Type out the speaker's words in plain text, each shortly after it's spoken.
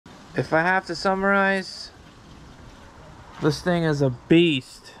If I have to summarize, this thing is a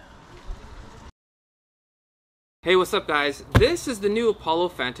beast. Hey, what's up guys? This is the new Apollo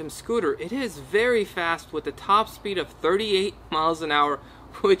Phantom scooter. It is very fast with a top speed of 38 miles an hour,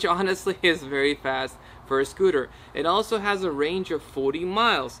 which honestly is very fast for a scooter. It also has a range of 40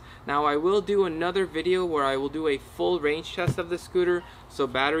 miles. Now I will do another video where I will do a full range test of the scooter, so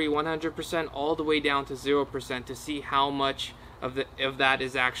battery 100% all the way down to 0% to see how much of that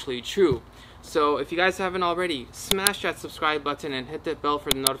is actually true. So if you guys haven't already, smash that subscribe button and hit the bell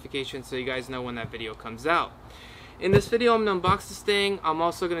for the notification so you guys know when that video comes out. In this video, I'm going to unbox this thing. I'm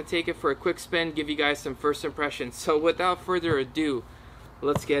also going to take it for a quick spin, give you guys some first impressions. So without further ado,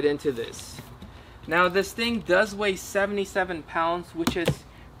 let's get into this. Now this thing does weigh 77 pounds, which is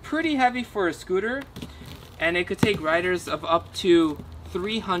pretty heavy for a scooter, and it could take riders of up to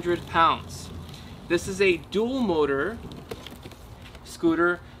 300 pounds. This is a dual motor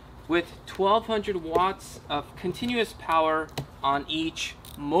scooter with 1200 watts of continuous power on each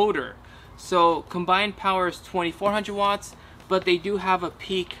motor. So combined power is 2400 watts, but they do have a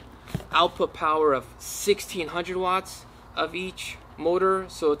peak output power of 1600 watts of each motor.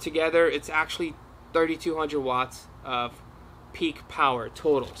 So together it's actually 3200 watts of peak power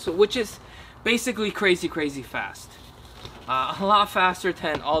total. So which is basically crazy fast. A lot faster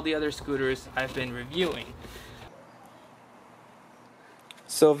than all the other scooters I've been reviewing.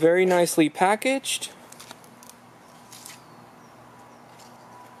 So very nicely packaged.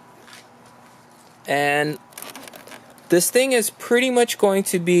 And this thing is pretty much going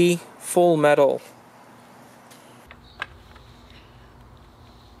to be full metal.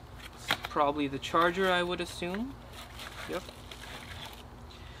 Probably the charger, I would assume. Yep.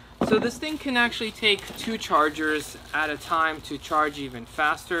 So this thing can actually take 2 chargers at a time to charge even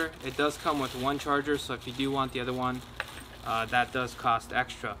faster. It does come with 1 charger, so if you do want the other one, that does cost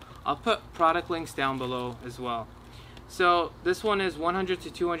extra. I'll put product links down below as well. So this one is 100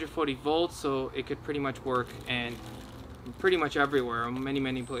 to 240 volts, so it could pretty much work in pretty much everywhere,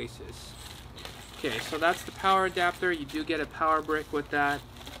 many places. Okay, so that's the power adapter. You do get a power brick with that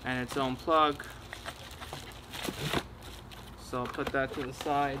and its own plug. So I'll put that to the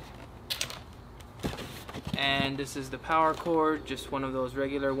side. And this is the power cord, just one of those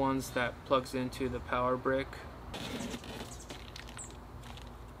regular ones that plugs into the power brick.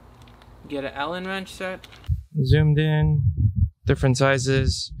 Get an Allen wrench set. Zoomed in, different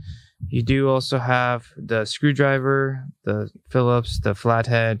sizes. You do also have the screwdriver, the Phillips, the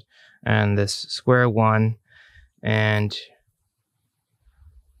flathead, and this square one. And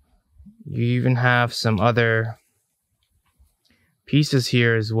you even have some other pieces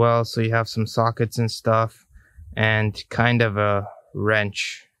here as well. So you have some sockets and stuff, and kind of a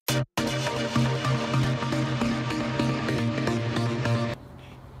wrench.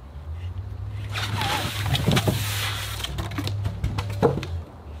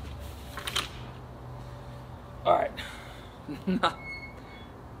 Alright,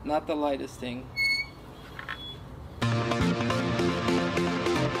 not the lightest thing.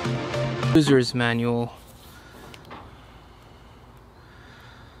 User's manual.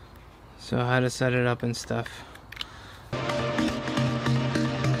 So how to set it up and stuff.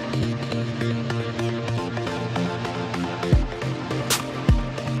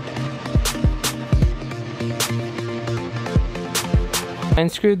 I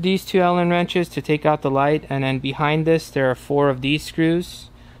unscrewed these 2 Allen wrenches to take out the light, and then behind this there are 4 of these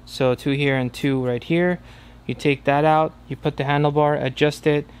screws, so 2 here and 2 right here. You take that out, you put the handlebar, adjust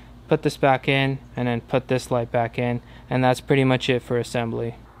it, put this back in, and then put this light back in, and that's pretty much it for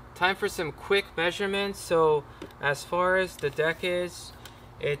assembly. Time for some quick measurements. So as far as the deck is,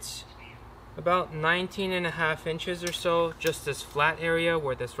 it's about 19.5 inches or so, just this flat area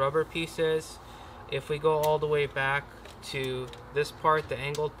where this rubber piece is. If we go all the way back to this part, the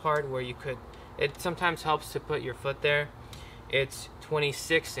angled part where you could, it sometimes helps to put your foot there, it's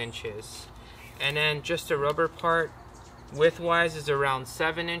 26 inches. And then just the rubber part width wise is around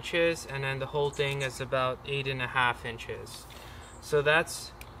 7 inches, and then the whole thing is about 8.5 inches. So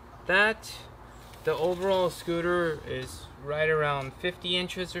that's that. The overall scooter is right around 50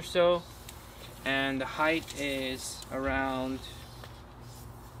 inches or so, and the height is around,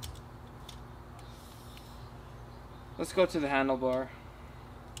 let's go to the handlebar.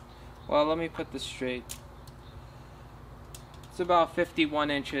 Well, let me put this straight. It's about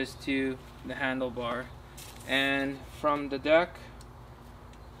 51 inches to the handlebar, and from the deck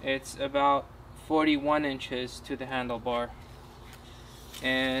it's about 41 inches to the handlebar,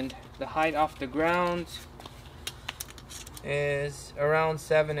 and the height off the ground is around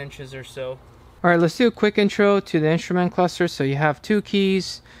 7 inches or so. Alright, let's do a quick intro to the instrument cluster. So you have 2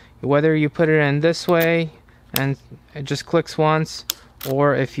 keys, whether you put it in this way and it just clicks once,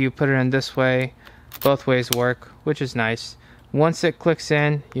 or if you put it in this way, both ways work, which is nice. Once it clicks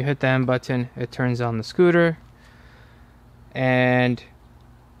in, you hit the M button, it turns on the scooter. And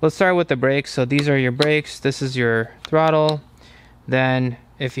let's start with the brakes. So these are your brakes, this is your throttle. Then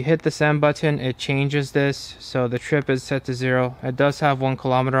if you hit this M button, it changes this, so the trip is set to 0. It does have 1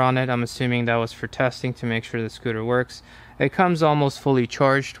 kilometer on it. I'm assuming that was for testing to make sure the scooter works. It comes almost fully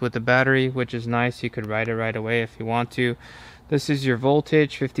charged with the battery, which is nice. You could ride it right away if you want to. This is your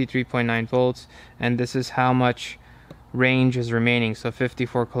voltage, 53.9 volts, and this is how much range is remaining. So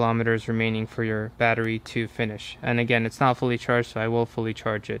 54 kilometers remaining for your battery to finish. And again, it's not fully charged, so I will fully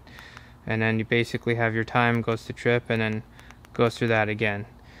charge it. And then you basically have your time, goes to trip, and then goes through that again.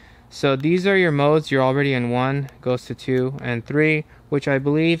 So these are your modes. You're already in 1, goes to 2 and 3, which I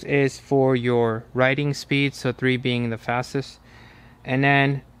believe is for your riding speed, so 3 being the fastest. And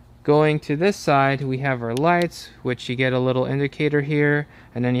then going to this side, we have our lights, which you get a little indicator here,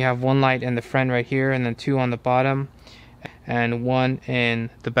 and then you have 1 light in the front right here, and then 2 on the bottom, and 1 in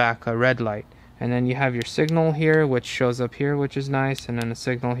the back, a red light. And then you have your signal here, which shows up here, which is nice, and then a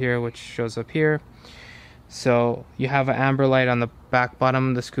signal here, which shows up here. So you have an amber light on the back bottom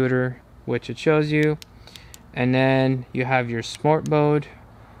of the scooter, which it shows you. And then you have your sport mode.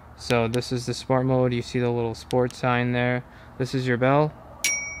 So this is the sport mode. You see the little sport sign there. This is your bell.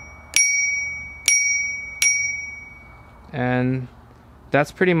 And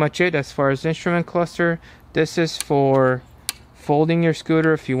that's pretty much it as far as instrument cluster. This is for folding your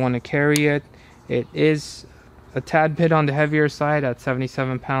scooter if you want to carry it. It is a tad bit on the heavier side at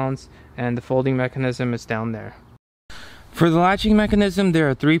 77 pounds, and the folding mechanism is down there. For the latching mechanism, there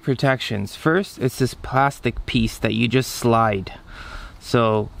are 3 protections. First, it's this plastic piece that you just slide.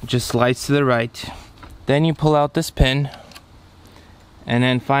 So just slides to the right. Then you pull out this pin, and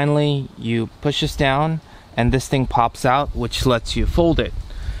then finally you push this down, and this thing pops out, which lets you fold it.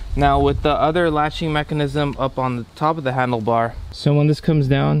 Now with the other latching mechanism up on the top of the handlebar, so when this comes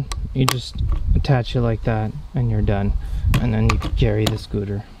down, you just attach it like that and you're done, and then you can carry the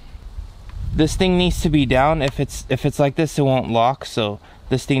scooter. This thing needs to be down. If it's like this, it won't lock, so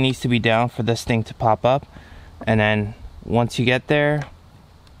this thing needs to be down for this thing to pop up. And then once you get there,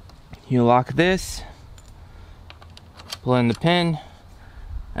 you lock this, pull in the pin,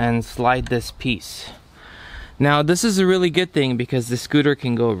 and slide this piece. Now this is a really good thing because the scooter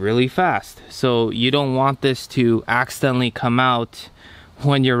can go really fast, so you don't want this to accidentally come out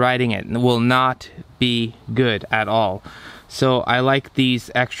when you're riding it. It will not be good at all. So I like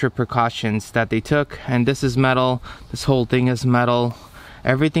these extra precautions that they took. And this is metal, this whole thing is metal,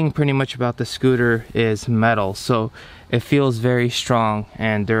 everything pretty much about the scooter is metal, so it feels very strong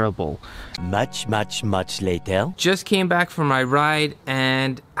and durable. Much later. Just came back from my ride,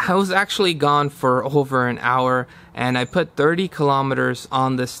 and I was actually gone for over an hour, and I put 30 kilometers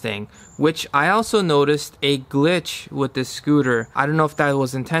on this thing, which I also noticed a glitch with this scooter. I don't know if that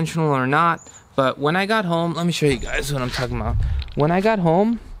was intentional or not, but when I got home, let me show you guys what I'm talking about. When I got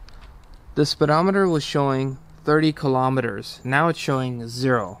home, the speedometer was showing 30 kilometers. Now it's showing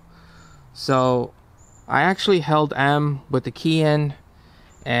 0. So I actually held M with the key in,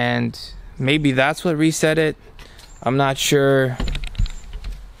 and maybe that's what reset it. I'm not sure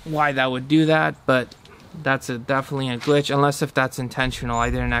why that would do that, but that's definitely a glitch, unless if that's intentional. I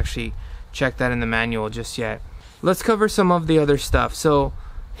didn't actually check that in the manual just yet. Let's cover some of the other stuff. So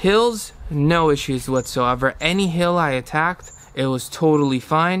hills, no issues whatsoever. Any hill I attacked, it was totally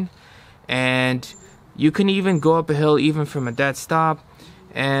fine. And you can even go up a hill even from a dead stop.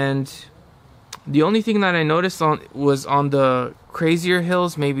 And the only thing that I noticed was on the crazier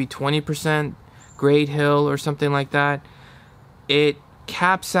hills, maybe 20% grade hill or something like that, it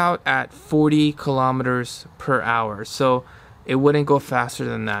caps out at 40 kilometers per hour. So it wouldn't go faster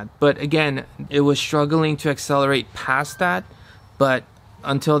than that. But again, it was struggling to accelerate past that. But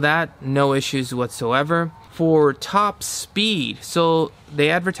until that, no issues whatsoever. For top speed, so they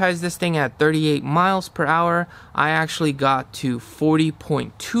advertised this thing at 38 miles per hour. I actually got to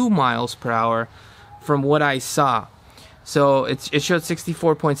 40.2 miles per hour from what I saw. So it showed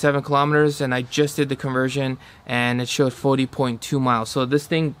 64.7 kilometers, and I just did the conversion, and it showed 40.2 miles. So this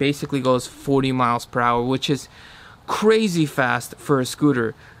thing basically goes 40 miles per hour, which is crazy fast for a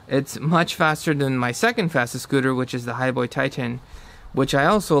scooter. It's much faster than my second fastest scooter, which is the Highboy Titan, which I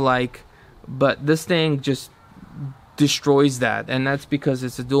also like. But this thing just destroys that, and that's because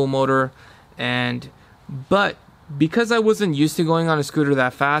it's a dual motor. But because I wasn't used to going on a scooter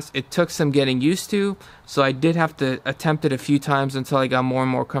that fast, it took some getting used to. So I did have to attempt it a few times until I got more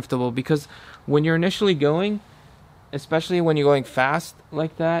and more comfortable. Because when you're initially going, especially when you're going fast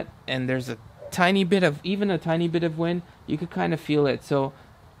like that, and there's a tiny bit of wind, you could kind of feel it. So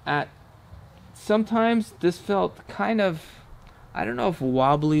sometimes this felt kind of, I don't know if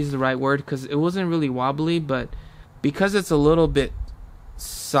wobbly is the right word, because it wasn't really wobbly, but because it's a little bit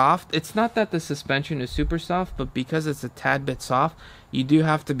soft, it's not that the suspension is super soft, but because it's a tad bit soft, you do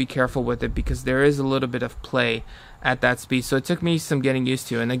have to be careful with it, because there is a little bit of play at that speed. So it took me some getting used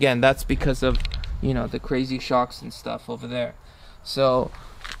to, and again, that's because of, you know, the crazy shocks and stuff over there. So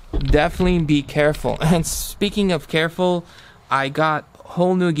definitely be careful. And speaking of careful, I got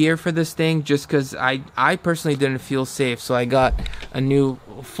whole new gear for this thing just because I personally didn't feel safe. So I got a new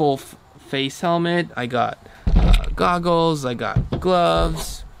full face helmet, I got goggles, I got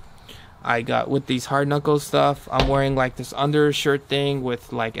gloves, I got with these hard knuckle stuff, I'm wearing like this undershirt thing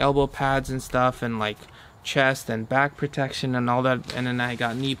with like elbow pads and stuff, and like chest and back protection and all that, and then I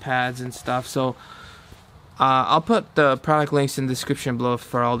got knee pads and stuff. So I'll put the product links in the description below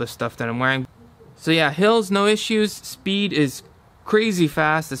for all the stuff that I'm wearing. So yeah, hills, no issues. Speed is crazy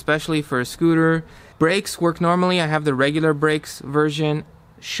fast, especially for a scooter. Brakes work normally. I have the regular brakes version.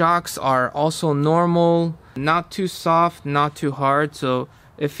 Shocks are also normal, not too soft, not too hard, so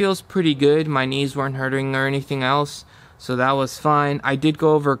it feels pretty good. My knees weren't hurting or anything else, so that was fine. I did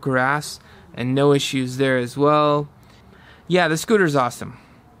go over grass and no issues there as well. Yeah, the scooter's awesome.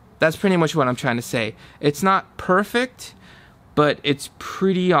 That's pretty much what I'm trying to say. It's not perfect, but it's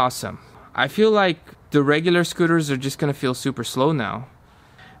pretty awesome. I feel like the regular scooters are just gonna feel super slow now.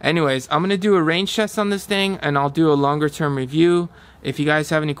 Anyways, I'm gonna do a range test on this thing, and I'll do a longer term review. If you guys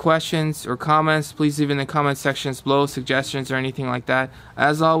have any questions or comments, please leave in the comment sections below, suggestions or anything like that.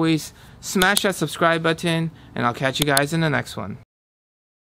 As always, smash that subscribe button, and I'll catch you guys in the next one.